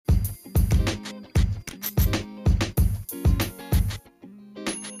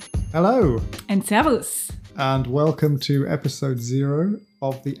Hello, And servus. and welcome to episode 0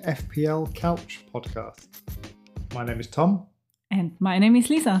 of the FPL Couch podcast. My name is Tom. And my name is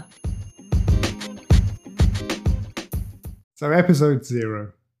Lisa. So, episode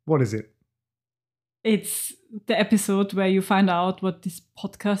 0, what is it? It's the episode where you find out what this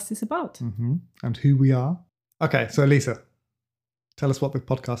podcast is about. And who we are. Okay, so Lisa, tell us what the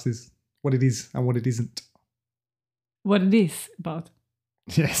podcast is, what it is, and what it isn't. What it is about.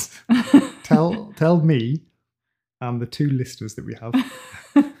 Yes. Tell me and the two listeners that we have.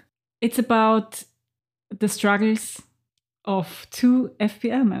 It's about the struggles of two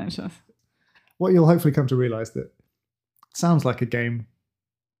FPL managers. What you'll hopefully come to realise that it sounds like a game,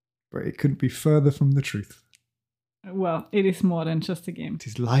 but it couldn't be further from the truth. Well, it is more than just a game. It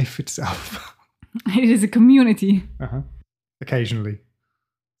is life itself. It is a community. Occasionally.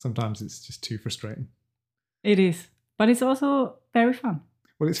 Sometimes it's just too frustrating. It is. But it's also very fun.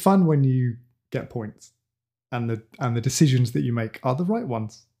 Well, it's fun when you get points and the decisions that you make are the right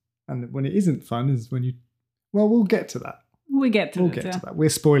ones. And when it isn't fun is when you... Well, we'll get to that. We'll get to that. We're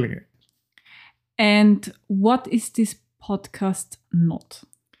spoiling it. And what is this podcast not?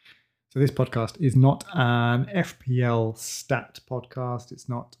 So this podcast is not an FPL stat podcast. It's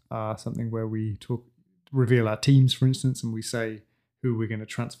not something where we reveal our teams, for instance, and we say who we're going to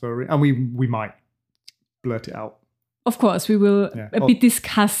transfer in. And we might blurt it out. Of course, we will a bit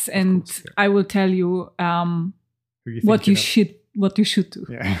discuss, and I will tell you what you should do.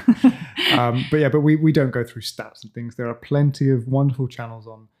 Yeah, but we don't go through stats and things. There are plenty of wonderful channels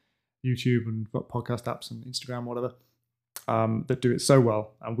on YouTube and podcast apps and Instagram, whatever, that do it so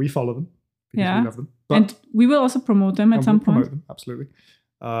well, and we follow them because we love them. And we will also promote them at some point. Promote them, absolutely.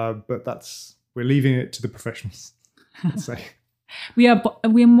 But we're leaving it to the professionals. Let's say we are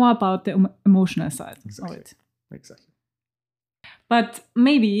more about the emotional side of it. Exactly. But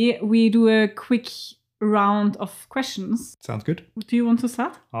maybe we do a quick round of questions. Sounds good. Do you want to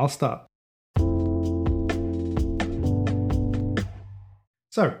start? I'll start.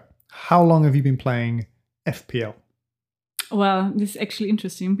 So, how long have you been playing FPL? Well, this is actually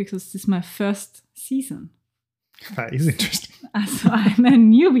interesting because this is my first season. That is interesting. So I'm a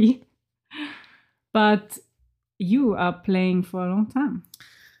newbie. But you are playing for a long time.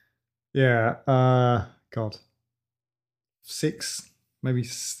 Yeah. God. 6, maybe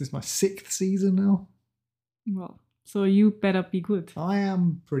this is my 6th season now. Well, so you better be good. I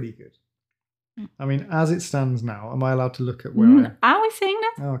am pretty good. I mean, as it stands now, am I allowed to look at where I am? Are we saying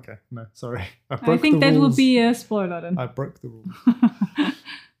that? Oh, okay. No, sorry. I think that would be a spoiler then. I broke the rules.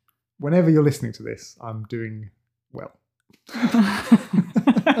 Whenever you're listening to this, I'm doing well.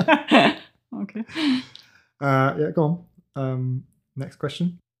 Okay. Yeah, go on. Next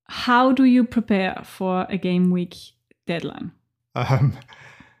question. How do you prepare for a game week deadline?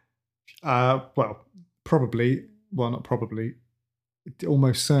 Well, probably. Well, not probably.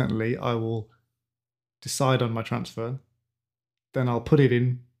 Almost certainly, I will decide on my transfer. Then I'll put it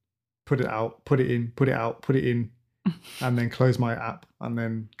in, put it out, put it in, put it out, put it in, and then close my app and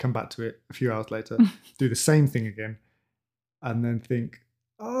then come back to it a few hours later, do the same thing again, and then think,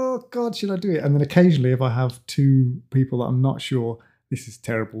 oh God, should I do it? And then occasionally, if I have two people that I'm not sure, this is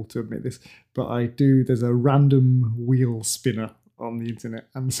terrible to admit this, but there's a random wheel spinner on the internet,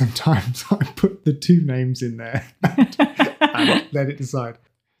 and sometimes I put the two names in there and let it decide.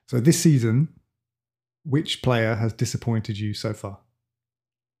 So this season, which player has disappointed you so far?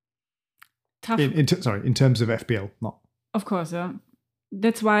 Tough. In terms of FPL, not. Of course, yeah.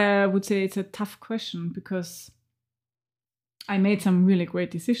 That's why I would say it's a tough question, because I made some really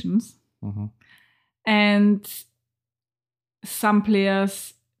great decisions. Mm-hmm. And some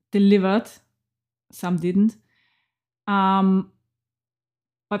players delivered, some didn't. But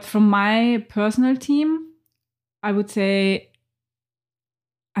from my personal team, I would say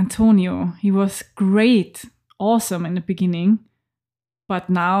Antonio. He was great, awesome in the beginning. But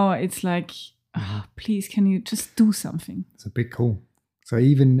now it's like, please, can you just do something? It's a big call. So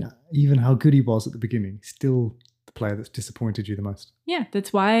even how good he was at the beginning, he's still the player that's disappointed you the most. Yeah,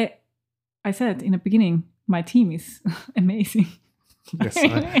 that's why I said in the beginning, my team is amazing. Yes,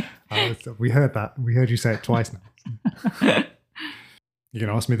 we heard that. We heard you say it twice now. You going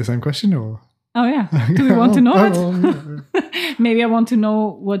to ask me the same question, or? Oh yeah. Do you want to know it? Maybe I want to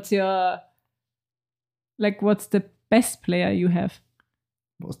know what's the best player you have?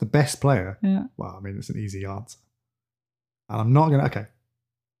 What's the best player? Yeah. Well, I mean, it's an easy answer. And I'm not going to... Okay.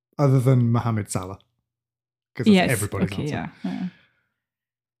 Other than Mohamed Salah. Because that's everybody's answer.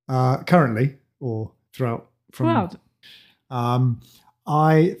 Yeah. Currently, or throughout?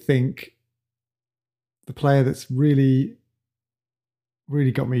 I think the player that's really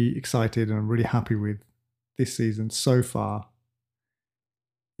really got me excited and I'm really happy with this season so far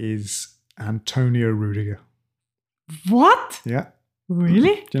is Antonio Rudiger. What? Yeah.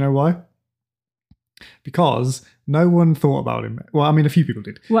 Really? Do you know why? Because no one thought about him. Well, I mean, a few people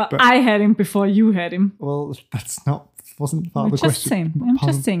did. Well, but, I had him before you had him. Well, wasn't part I'm of the just question. saying. I'm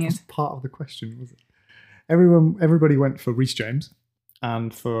just saying it. Wasn't part of the question, was it? Everybody went for Reece James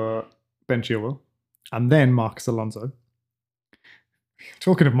and for Ben Chilwell, and then Marcus Alonso.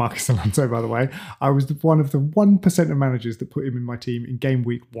 Talking of Marcus Alonso, by the way, I was one of the 1% of managers that put him in my team in game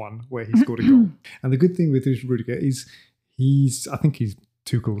week 1, where he scored a goal. And the good thing with this Rudiger is I think he's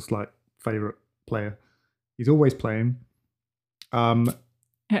Tuchel's favourite player. He's always playing.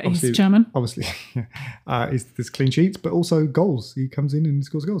 He's German. Obviously, there's clean sheets, but also goals. He comes in and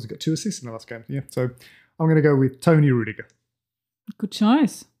scores goals. He got 2 assists in the last game. Yeah, so I'm going to go with Tony Rudiger. Good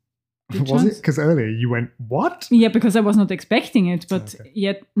choice. Was it? Because earlier you went, what? Yeah, because I was not expecting it. But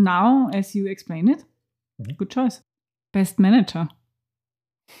yet now, as you explain it, good choice. Best manager.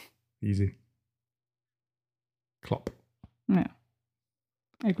 Easy. Klopp. Yeah,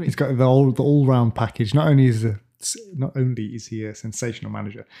 I agree. He's got the all-round package. Not only is he a sensational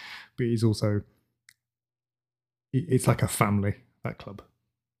manager, but he's also, it's like a family, that club.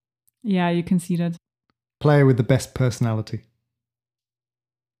 Yeah, you can see that. Player with the best personality.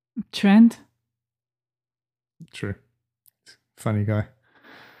 Trent. True. Funny guy.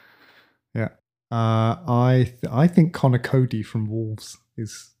 Yeah. I think Connor Cody from Wolves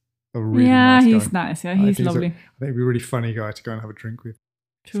is a really nice guy. Yeah, he's nice. Yeah, he's lovely. I think he'd be a really funny guy to go and have a drink with.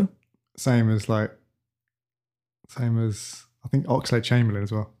 True. Same as I think Oxlade-Chamberlain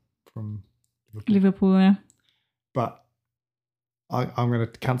as well from Liverpool. Yeah. But I'm going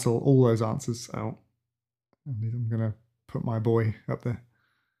to cancel all those answers out. I'm going to put my boy up there.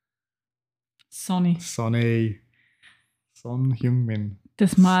 Sonny. Son Heung-min. The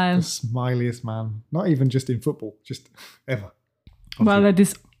smile. The smiliest man. Not even just in football, just ever. Obviously. Well, that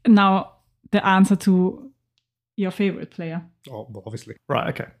is now the answer to your favorite player. Oh, well, obviously. Right,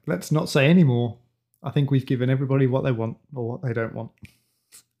 okay. Let's not say any more. I think we've given everybody what they want or what they don't want.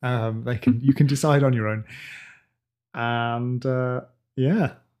 You can decide on your own. And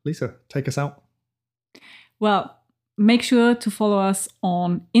yeah, Lisa, take us out. Well, make sure to follow us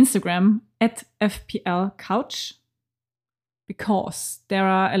on Instagram at FPL Couch, because there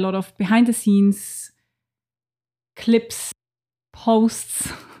are a lot of behind the scenes clips,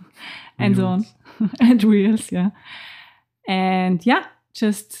 posts, and so on. And reels, yeah. And yeah,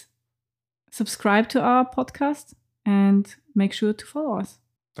 just subscribe to our podcast and make sure to follow us.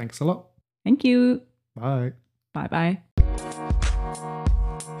 Thanks a lot. Thank you. Bye. Bye-bye.